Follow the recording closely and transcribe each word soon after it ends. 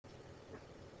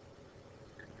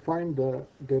Find the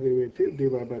derivative dy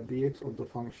by dx of the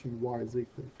function y is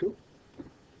equal to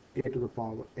a to the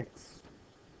power x.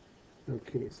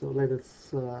 Okay, so let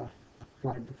us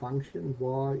write the function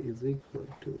y is equal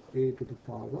to a to the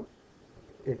power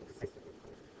x.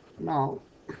 Now,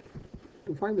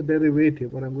 to find the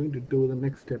derivative, what I'm going to do, the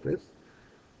next step is,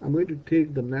 I'm going to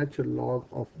take the natural log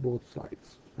of both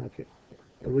sides. Okay,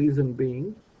 the reason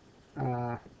being,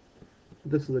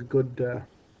 this is a good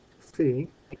saying,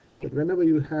 that whenever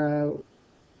you have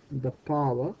the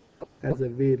power as a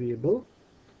variable,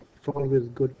 it's always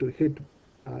good to hit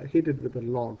it with a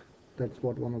log. That's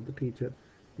what one of the teachers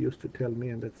used to tell me,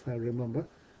 and that's how I remember.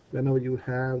 Whenever you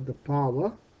have the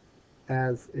power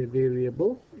as a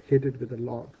variable, hit it with a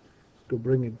log to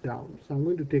bring it down. So I'm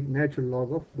going to take natural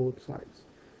log of both sides.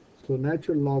 So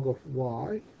natural log of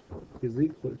y is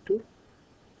equal to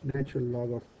natural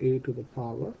log of a to the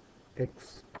power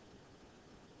x.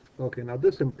 Okay, now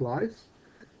this implies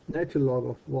natural log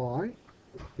of y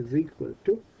is equal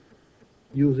to,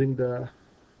 using the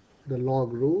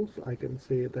log rules, I can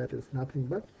say that is nothing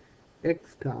but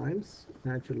x times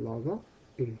natural log of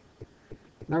a.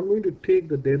 Now I'm going to take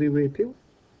the derivative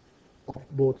of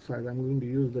both sides. I'm going to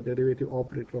use the derivative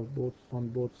operator of on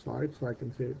both sides. So I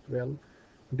can say, well,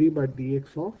 d by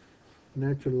dx of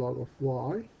natural log of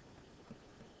y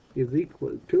is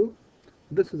equal to,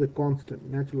 this is a constant,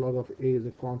 natural log of a is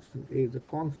a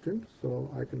constant, so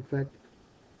I can in fact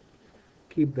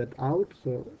keep that out.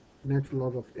 So natural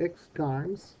log of x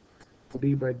times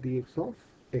d by dx of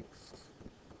x.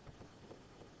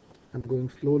 I'm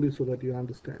going slowly so that you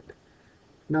understand.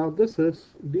 Now this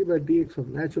is d by dx of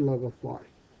natural log of y.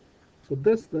 So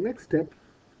this, the next step,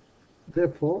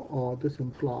 therefore, or this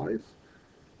implies,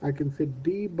 I can say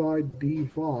d by dy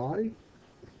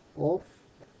of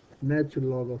natural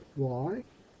log of y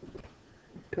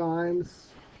times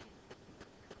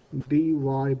dy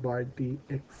by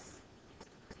dx.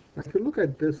 Now if you look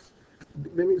at this,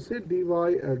 when you say dy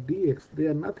or dx, they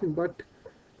are nothing but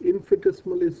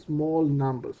infinitesimally small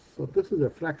numbers. So this is a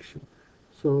fraction.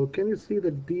 So can you see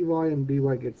that dy and dy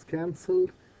gets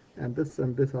cancelled, and this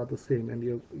are the same, and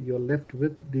you're left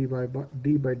with d by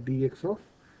dx of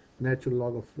natural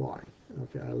log of y.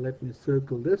 Okay, let me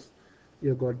circle this.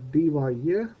 You've got dy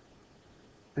here,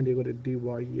 and you've got a dy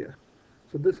here.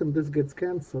 So this and this gets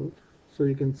cancelled, so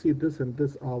you can see this and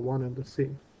this are one and the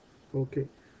same. Okay,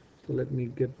 so let me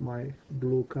get my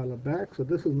blue color back. So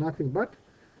this is nothing but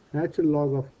natural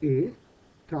log of a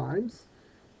times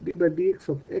d by dx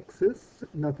of x is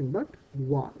nothing but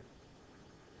 1.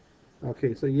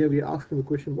 Okay, so here we are asking the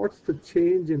question, what's the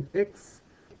change in x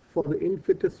for the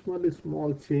infinitesimally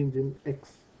small change in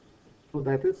x? So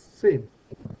that is same.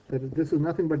 That is, this is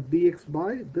nothing but dx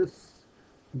by this.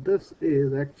 This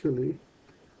is actually,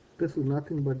 this is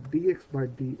nothing but dx by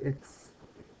dx.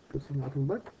 This is nothing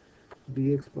but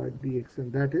dx by dx,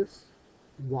 and that is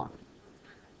 1.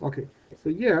 Okay,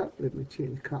 so here, let me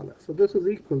change color. So this is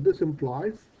equal, this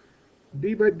implies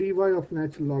d by dy of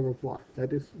natural log of y.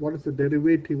 That is, what is the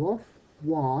derivative of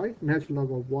y, natural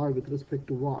log of y with respect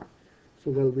to y? So,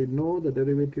 well, we know the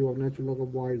derivative of natural log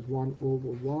of y is 1 over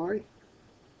y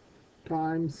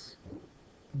times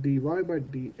dy by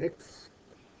dx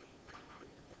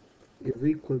is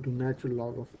equal to natural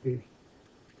log of a.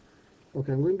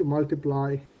 Okay, I'm going to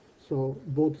multiply, so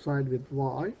both sides with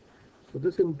y. So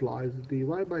this implies dy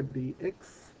by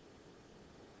dx,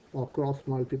 or cross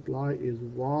multiply, is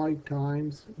y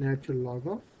times natural log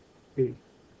of a.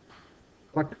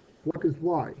 But what is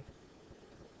y?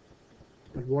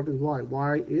 But what is y?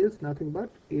 Y is nothing but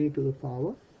a to the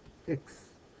power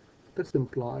x. This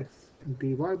implies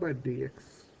dy by dx.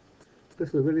 This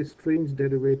is a very strange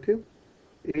derivative.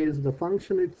 Is the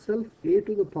function itself a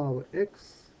to the power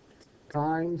x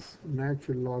times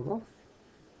natural log of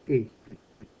a.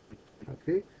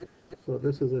 Okay, so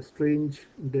this is a strange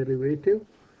derivative.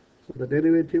 So the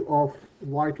derivative of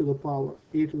y to the power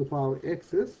a to the power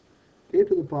x is a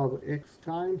to the power x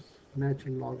times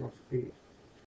natural log of a.